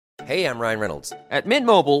Hey, I'm Ryan Reynolds. At Mint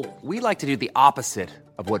Mobile, we like to do the opposite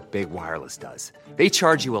of what Big Wireless does. They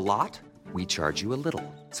charge you a lot, we charge you a little.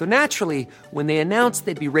 So naturally, when they announced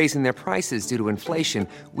they'd be raising their prices due to inflation,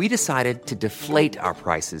 we decided to deflate our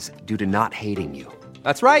prices due to not hating you.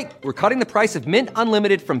 That's right. We're cutting the price of Mint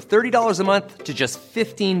Unlimited from $30 a month to just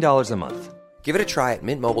 $15 a month. Give it a try at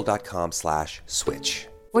mintmobile.com/switch.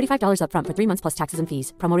 $45 up front for 3 months plus taxes and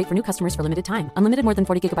fees. Promo rate for new customers for limited time. Unlimited more than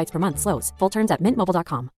 40 gigabytes per month slows. Full terms at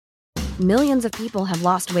mintmobile.com. Millions of people have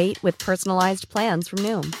lost weight with personalized plans from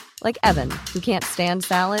Noom. Like Evan, who can't stand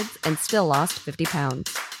salads and still lost 50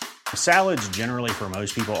 pounds. Salads generally for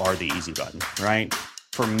most people are the easy button, right?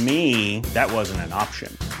 For me, that wasn't an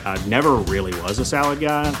option. I never really was a salad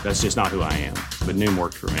guy. That's just not who I am. But Noom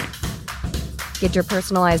worked for me. Get your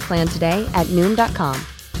personalized plan today at Noom.com.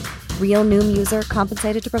 Real Noom user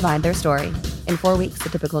compensated to provide their story. In 4 weeks, the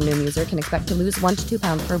typical Noom user can expect to lose 1 to 2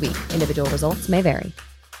 pounds per week. Individual results may vary.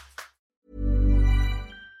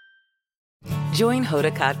 Join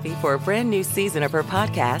Hoda Kotb for a brand new season of her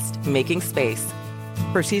podcast, Making Space.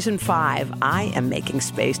 For season 5, I am making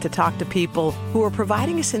space to talk to people who are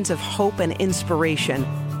providing a sense of hope and inspiration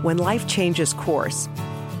when life changes course.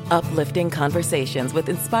 Uplifting conversations with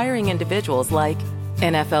inspiring individuals like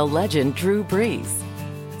NFL legend Drew Brees,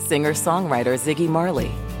 singer-songwriter Ziggy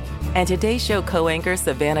Marley, and Today Show co-anchor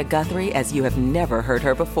Savannah Guthrie as you have never heard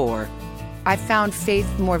her before. I found faith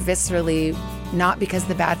more viscerally, not because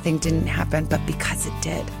the bad thing didn't happen, but because it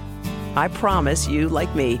did. I promise you,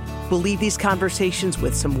 like me, will leave these conversations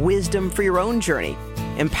with some wisdom for your own journey,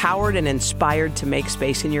 empowered and inspired to make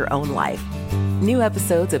space in your own life. New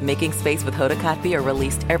episodes of Making Space with Hoda Kotb are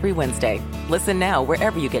released every Wednesday. Listen now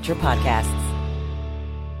wherever you get your podcasts.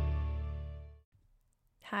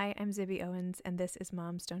 Hi, I'm Zibby Owens, and this is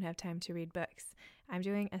Moms Don't Have Time to Read Books. I'm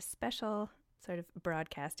doing a special sort of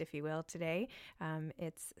broadcast, if you will, today.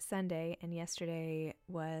 It's Sunday, and yesterday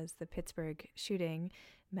was the Pittsburgh shooting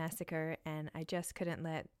massacre, and I just couldn't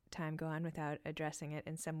let time go on without addressing it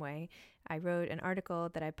in some way. I wrote an article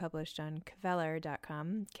that I published on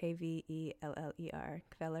Kveller.com, Kveller,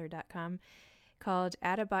 Kveller.com, called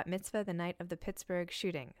At a Bat Mitzvah, the Night of the Pittsburgh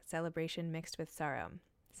Shooting, Celebration Mixed with Sorrow.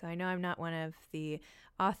 So I know I'm not one of the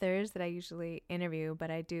authors that I usually interview, but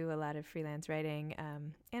I do a lot of freelance writing,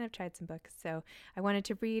 and I've tried some books. So I wanted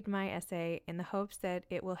to read my essay in the hopes that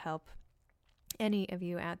it will help any of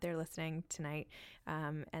you out there listening tonight,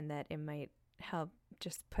 and that it might help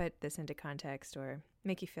just put this into context or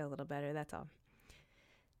make you feel a little better, that's all.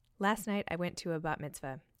 Last night I went to a bat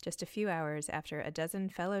mitzvah, just a few hours after a dozen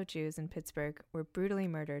fellow Jews in Pittsburgh were brutally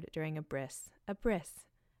murdered during a bris. A bris.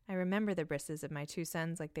 I remember the brises of my 2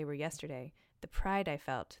 sons like they were yesterday, the pride I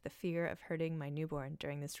felt, the fear of hurting my newborn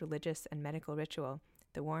during this religious and medical ritual,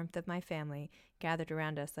 the warmth of my family gathered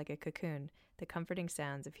around us like a cocoon, the comforting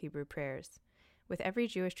sounds of Hebrew prayers. With every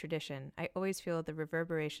Jewish tradition, I always feel the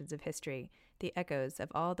reverberations of history, the echoes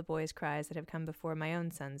of all the boys' cries that have come before my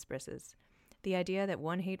own son's brises. The idea that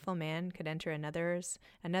one hateful man could enter another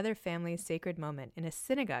family's sacred moment, in a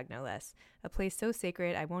synagogue no less, a place so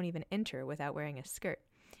sacred I won't even enter without wearing a skirt,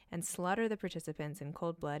 and slaughter the participants in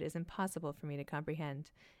cold blood is impossible for me to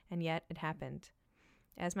comprehend, and yet it happened.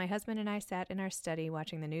 As my husband and I sat in our study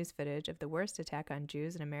watching the news footage of the worst attack on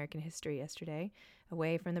Jews in American history yesterday,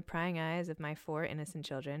 away from the prying eyes of my 4 innocent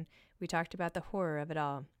children, we talked about the horror of it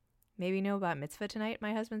all. Maybe no bat mitzvah tonight,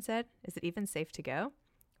 my husband said. Is it even safe to go?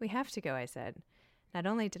 We have to go, I said. Not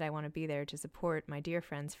only did I want to be there to support my dear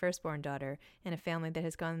friend's firstborn daughter in a family that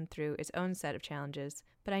has gone through its own set of challenges,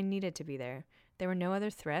 but I needed to be there. There were no other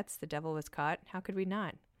threats. The devil was caught. How could we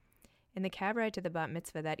not? In the cab ride to the bat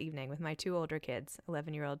mitzvah that evening with my 2 older kids,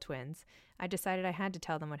 11-year-old twins, I decided I had to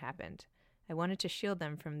tell them what happened. I wanted to shield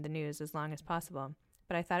them from the news as long as possible,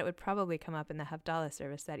 but I thought it would probably come up in the Havdalah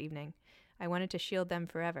service that evening. I wanted to shield them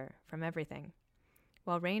forever, from everything.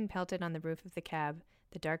 While rain pelted on the roof of the cab,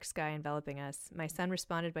 the dark sky enveloping us, my son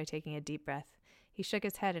responded by taking a deep breath. He shook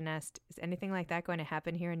his head and asked, "Is anything like that going to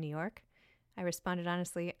happen here in New York?" I responded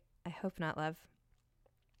honestly, "I hope not, love."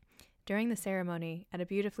 During the ceremony, at a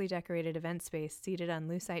beautifully decorated event space seated on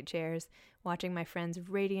lucite chairs, watching my friend's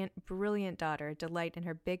radiant, brilliant daughter delight in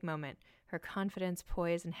her big moment, her confidence,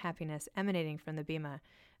 poise, and happiness emanating from the bima,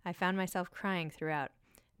 I found myself crying throughout.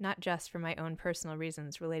 Not just for my own personal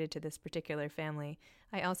reasons related to this particular family,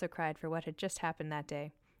 I also cried for what had just happened that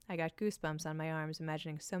day. I got goosebumps on my arms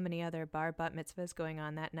imagining so many other bar bat mitzvahs going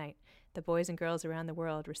on that night, the boys and girls around the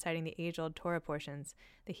world reciting the age-old Torah portions,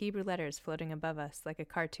 the Hebrew letters floating above us like a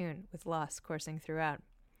cartoon with loss coursing throughout.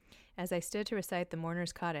 As I stood to recite the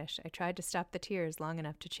mourner's Kaddish, I tried to stop the tears long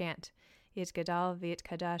enough to chant, Yit Gadal V'Yit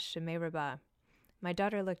Kadash Shemei Rabbah. My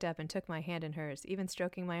daughter looked up and took my hand in hers, even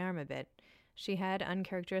stroking my arm a bit. She had,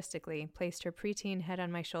 uncharacteristically, placed her preteen head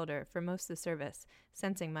on my shoulder for most of the service,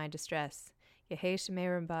 sensing my distress. Yehesh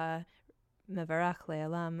meraba mevarach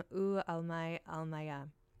le'alam u almai almaya.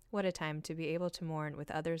 What a time to be able to mourn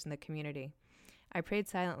with others in the community. I prayed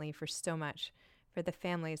silently for so much, for the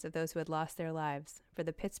families of those who had lost their lives, for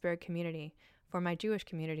the Pittsburgh community, for my Jewish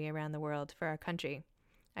community around the world, for our country.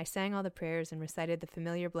 I sang all the prayers and recited the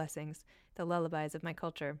familiar blessings, the lullabies of my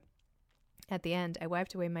culture. At the end, I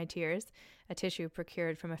wiped away my tears, a tissue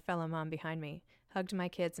procured from a fellow mom behind me, hugged my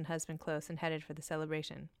kids and husband close, and headed for the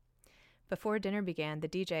celebration. Before dinner began, the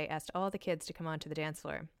DJ asked all the kids to come onto the dance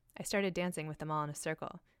floor. I started dancing with them all in a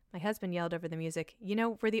circle. My husband yelled over the music, "You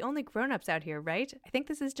know, we're the only grown-ups out here, right? I think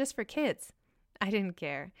this is just for kids." I didn't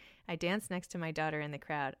care. I danced next to my daughter in the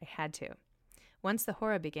crowd. I had to. Once the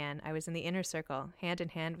hora began, I was in the inner circle, hand in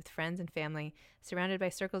hand with friends and family, surrounded by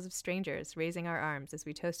circles of strangers, raising our arms as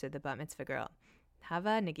we toasted the bat mitzvah girl.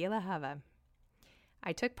 Hava Nagila Hava.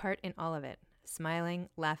 I took part in all of it, smiling,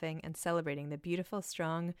 laughing, and celebrating the beautiful,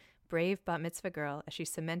 strong, brave bat mitzvah girl as she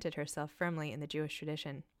cemented herself firmly in the Jewish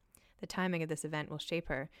tradition. The timing of this event will shape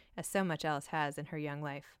her, as so much else has in her young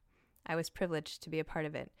life. I was privileged to be a part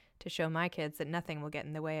of it, to show my kids that nothing will get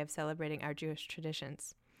in the way of celebrating our Jewish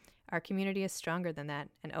traditions. Our community is stronger than that,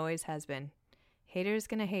 and always has been. Haters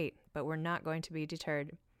gonna hate, but we're not going to be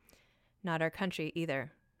deterred. Not our country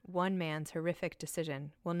either. One man's horrific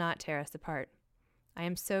decision will not tear us apart. I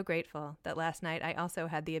am so grateful that last night I also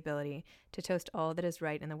had the ability to toast all that is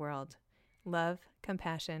right in the world. Love,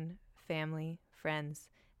 compassion, family, friends,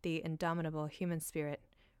 the indomitable human spirit,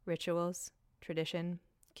 rituals, tradition,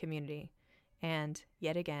 community, and,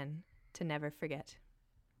 yet again, to never forget.